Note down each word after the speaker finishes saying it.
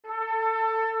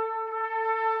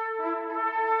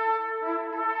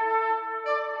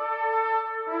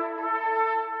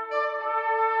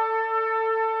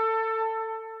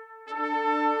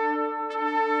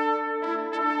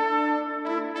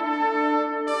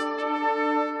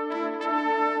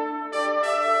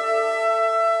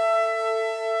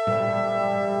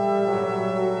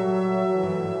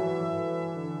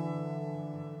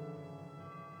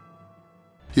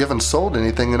You haven't sold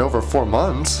anything in over 4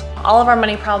 months. All of our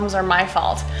money problems are my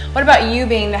fault. What about you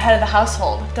being the head of the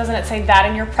household? Doesn't it say that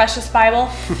in your precious Bible?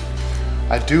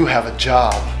 I do have a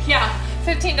job. Yeah,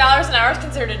 $15 an hour is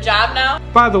considered a job now.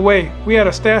 By the way, we had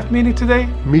a staff meeting today.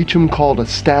 Meacham called a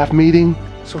staff meeting,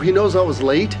 so he knows I was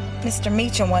late? Mr.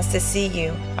 Meacham wants to see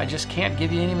you. I just can't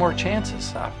give you any more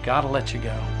chances. I've got to let you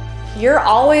go. You're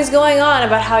always going on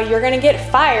about how you're going to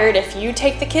get fired if you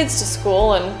take the kids to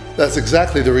school and... That's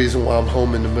exactly the reason why I'm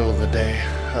home in the middle of the day.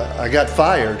 I got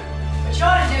fired. What you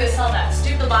ought to do is sell that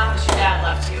stupid lot that your dad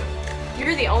left you.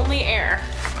 You're the only heir.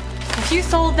 If you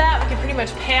sold that, we could pretty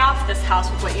much pay off this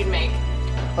house with what you'd make.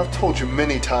 I've told you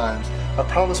many times. I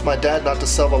promised my dad not to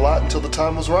sell the lot until the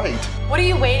time was right. What are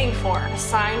you waiting for? A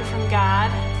sign from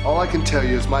God? All I can tell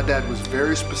you is my dad was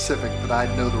very specific that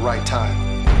I'd know the right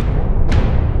time.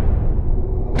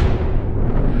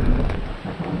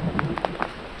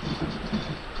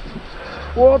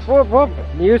 Whoop, whoop, whoop.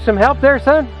 You some help there,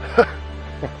 son?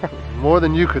 More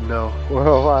than you could know.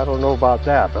 Well, I don't know about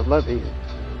that, but let me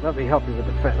help you with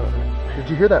the fence. Did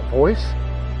you hear that voice?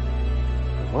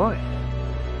 Boy.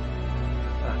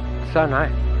 Son,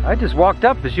 I just walked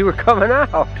up as you were coming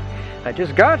out. I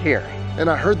just got here. And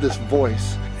I heard this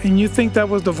voice. And you think that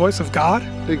was the voice of God?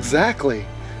 Exactly.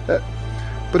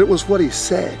 But it was what he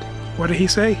said. What did he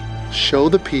say? Show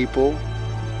the people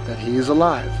that he is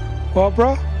alive. Well,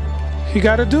 bro, you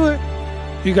gotta do it.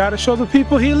 You gotta show the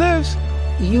people he lives.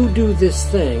 You do this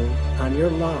thing on your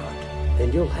lot,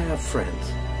 and you'll have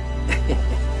friends.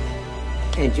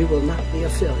 And you will not be a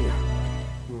failure.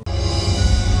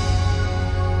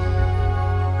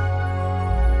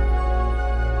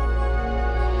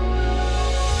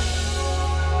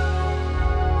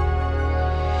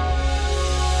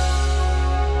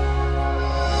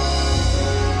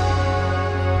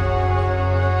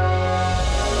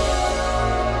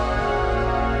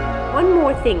 One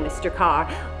more thing, Mr. Carr.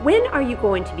 When are you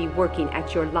going to be working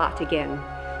at your lot again?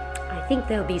 I think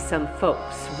there'll be some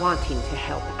folks wanting to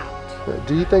help out.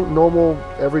 Do you think normal,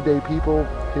 everyday people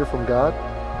hear from God?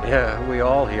 Yeah, we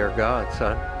all hear God,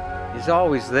 son. He's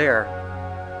always there,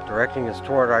 directing us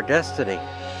toward our destiny.